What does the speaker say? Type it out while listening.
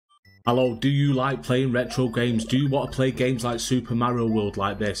Hello, do you like playing retro games? Do you want to play games like Super Mario World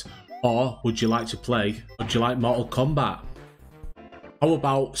like this? Or would you like Mortal Kombat? How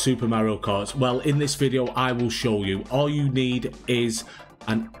about Super Mario Kart? Well, in this video, I will show you. All you need is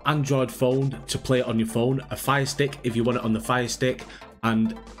an Android phone to play it on your phone, a Fire Stick if you want it on the Fire Stick,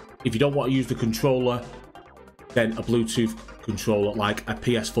 and if you don't want to use the controller, then a Bluetooth controller like a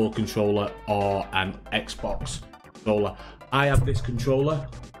PS4 controller or an Xbox controller. I have this controller,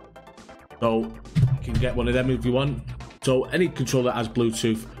 so you can get one of them if you want. So any controller that has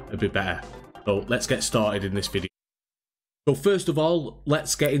Bluetooth would be better. So let's get started in this video. So first of all,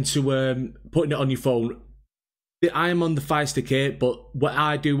 let's get into putting it on your phone. I am on the Fire Stick here, but what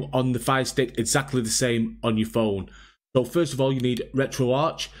I do on the Fire Stick, exactly the same on your phone. So first of all, you need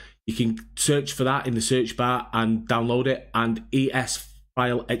RetroArch. You can search for that in the search bar and download it, and ES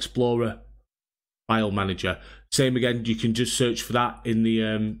File Explorer File Manager. Same again, you can just search for that in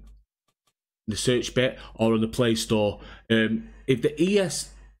the search bit or on the Play Store. If the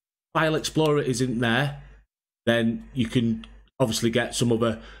ES File Explorer isn't there, then you can obviously get some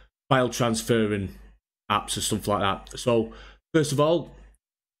other file transferring apps or stuff like that. So first of all,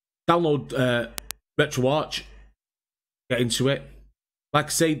 download RetroArch, get into it. Like I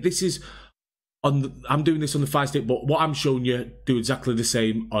say, this is I'm doing this on the Fire Stick, but what I'm showing you, do exactly the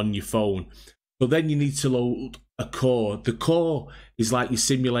same on your phone. So then you need to load a core. The core is like your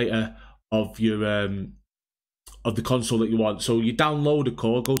simulator of your of the console that you want. So you download a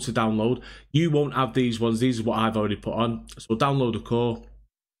core, go to download. You won't have these ones. These are what I've already put on. So download a core,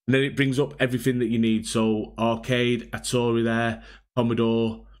 and then it brings up everything that you need. So arcade, Atari there,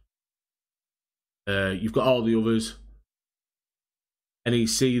 Commodore. You've got all the others.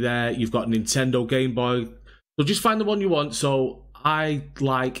 NEC there. You've got Nintendo, Game Boy. So just find the one you want. So I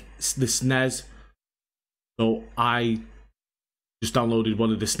like the SNES. So I just downloaded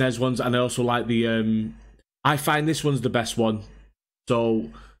one of the SNES ones, and I also like the I find this one's the best one. So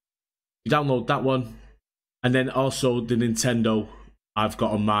you download that one, and then also the Nintendo I've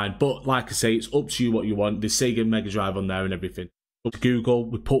got on mine. But like I say, it's up to you what you want. There's Sega Mega Drive on there and everything. Go to Google,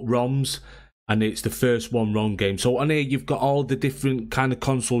 we put ROMs, and it's the first one ROM game. So on here, you've got all the different kind of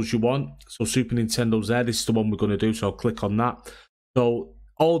consoles you want. So Super Nintendo's there. This is the one we're going to do, so I'll click on that. So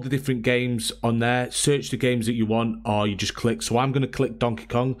all the different games on there, search the games that you want, or you just click. So I'm going to click Donkey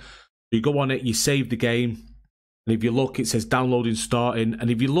Kong. You go on it, you save the game, and if you look, it says downloading starting.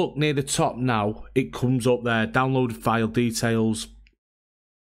 And if you look near the top now, it comes up there, downloaded file details,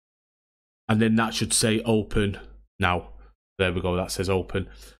 and then that should say open now. There we go, that says open.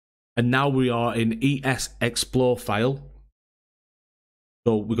 And now we are in ES Explore file.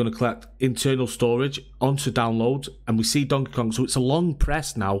 So we're going to collect internal storage onto download, and we see Donkey Kong. So it's a long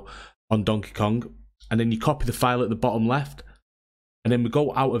press now on Donkey Kong, and then you copy the file at the bottom left, and then we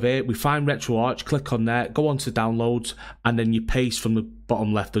go out of here, we find RetroArch, click on there, go on to downloads, and then you paste from the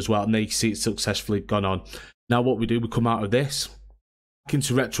bottom left as well, and there you see it's successfully gone on. Now what we do, we come out of this, back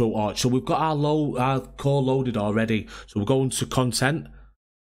into RetroArch. So we've got our core loaded already. So we'll go into content,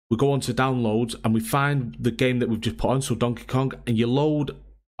 we go on to downloads, and we find the game that we've just put on, so Donkey Kong, and you load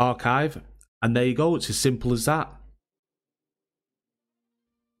archive, and there you go. It's as simple as that.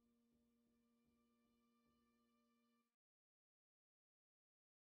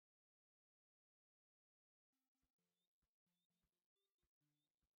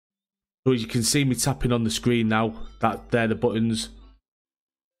 So as you can see me tapping on the screen now, they're the buttons.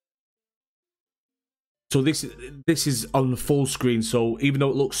 So this is on the full screen, so even though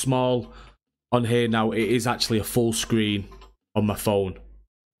it looks small on here now, it is actually a full screen on my phone.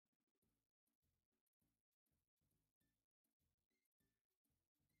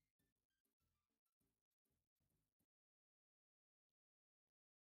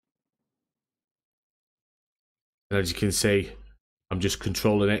 And as you can see, I'm just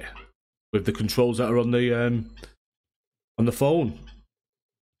controlling it with the controls that are on the phone.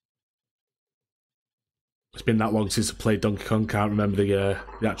 It's been that long since I played Donkey Kong, can't remember the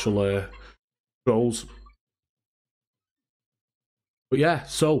actual controls. But yeah,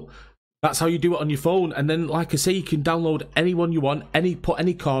 so that's how you do it on your phone. And then, like I say, you can download any one you want, put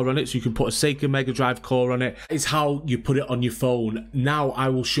any core on it. So you can put a Sega Mega Drive core on it. It's how you put it on your phone. Now I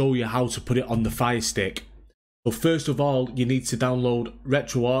will show you how to put it on the Fire Stick. So first of all, you need to download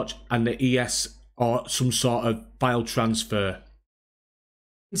RetroArch and the ES or some sort of file transfer.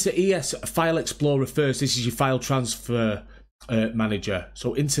 Into ES File Explorer first. This is your file transfer manager.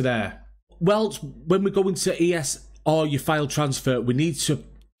 So into there. Well, when we go into ES or your file transfer, we need to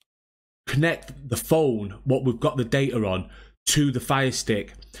connect the phone, what we've got the data on, to the Fire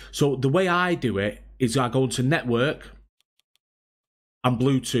Stick. So the way I do it is I go into network and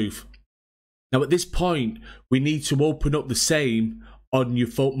Bluetooth. Now at this point, we need to open up the same on your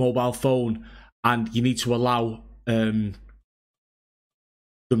mobile phone, and you need to allow them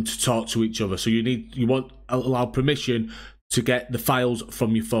to talk to each other. So you want allow permission to get the files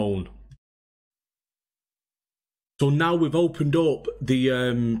from your phone. So now we've opened up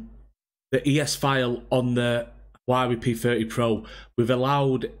the ES file on the Huawei P30 Pro. We've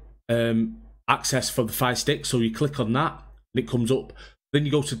allowed access for the Fire Stick, so you click on that and it comes up. Then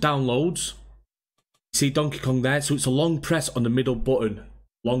you go to downloads. You see Donkey Kong there, so it's a long press on the middle button.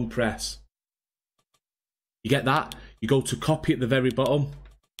 Long press. You get that. You go to copy at the very bottom.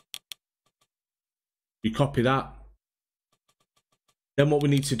 You copy that. Then what we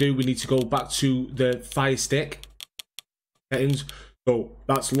need to do, we need to go back to the Fire Stick settings. So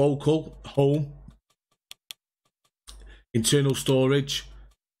that's local, home, internal storage.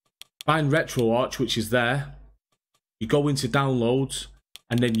 Find RetroArch, which is there. You go into downloads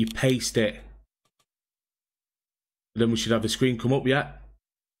and then you paste it. And then we should have the screen come up, yeah.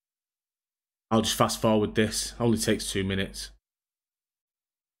 I'll just fast forward this. Only takes 2 minutes.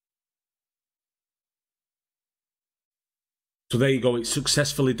 So there you go, it's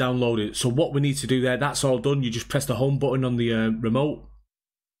successfully downloaded. So what we need to do there, that's all done. You just press the home button on the remote.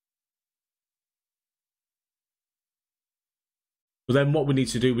 So then what we need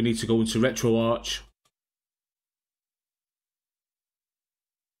to do, we need to go into RetroArch.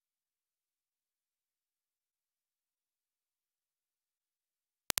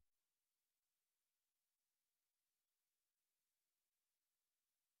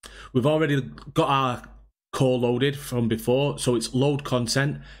 We've already got our core loaded from before, so it's load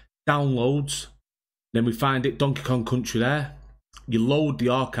content, downloads, then we find it, Donkey Kong Country there. You load the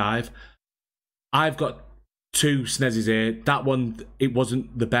archive. I've got 2 SNESes here. That one, it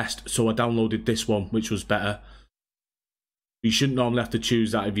wasn't the best, so I downloaded this one, which was better. You shouldn't normally have to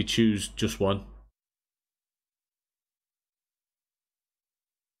choose that if you choose just one.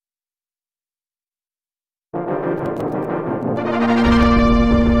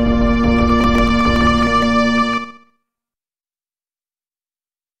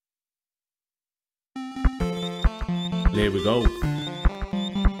 There we go.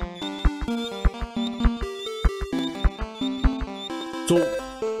 So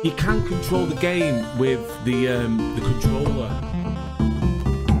you can control the game with the controller.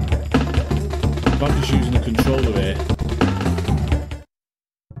 So I'm just using the controller here.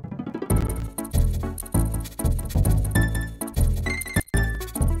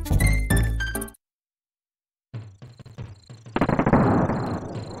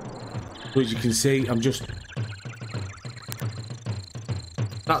 So as you can see, I'm just...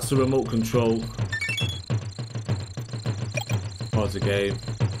 That's the remote control. Pause the game.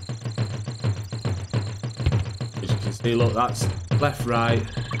 As you can see, look, that's left, right,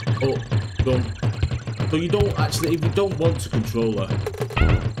 up, jump. So you don't actually, if you don't want a controller,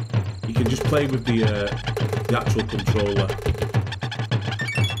 you can just play with the actual controller.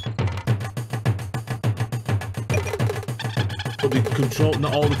 But the control,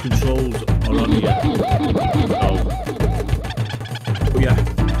 not all the controls are on here. So, but yeah.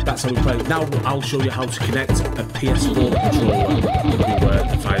 That's how we play. Now I'll show you how to connect a PS4 controller to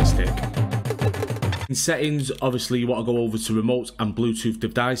the Fire Stick. In settings, obviously you want to go over to remotes and Bluetooth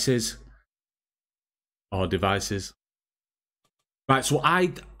devices. Or devices. Right, so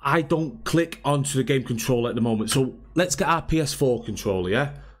I don't click onto the game controller at the moment. So let's get our PS4 controller,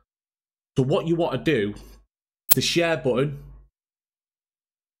 yeah? So what you want to do, the share button,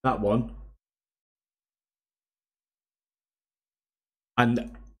 that one,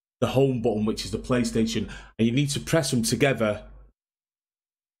 and the home button, which is the PlayStation, and you need to press them together.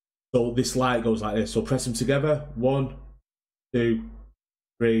 So this light goes like this. So press them together. 1, 2,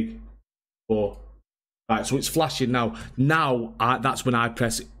 3, 4. Right, so it's flashing now. Now that's when I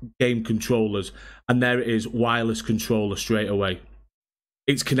press game controllers, and there it is, wireless controller straight away.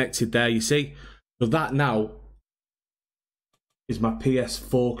 It's connected there, you see. So that now is my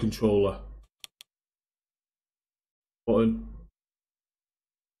PS4 controller. Button.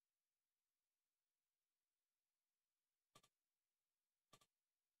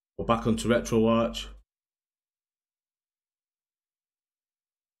 Go back onto RetroArch.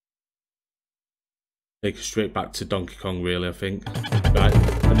 Take us straight back to Donkey Kong, really, I think. Right,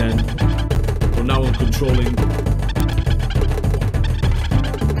 and then, so now I'm controlling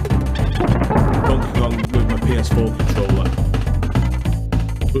Donkey Kong with my PS4 controller.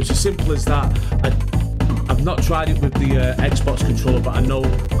 So it's as simple as that. I've not tried it with the Xbox controller, but I know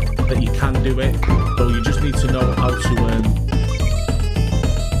that you can do it. So you just need to know how to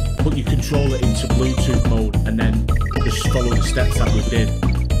put your controller into Bluetooth mode and then just follow the steps that we did.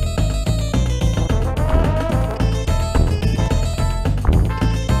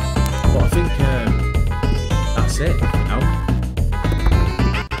 that's it, you know.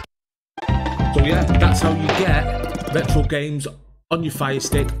 So yeah, that's how you get retro games on your Fire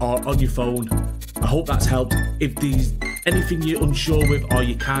Stick or on your phone. I hope that's helped. If there's anything you're unsure with or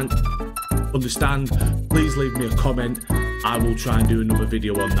you can't understand, please leave me a comment. I will try and do another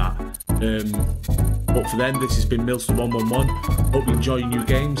video on that. But for then, this has been Milster111. Hope you enjoy your new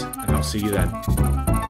games, and I'll see you then.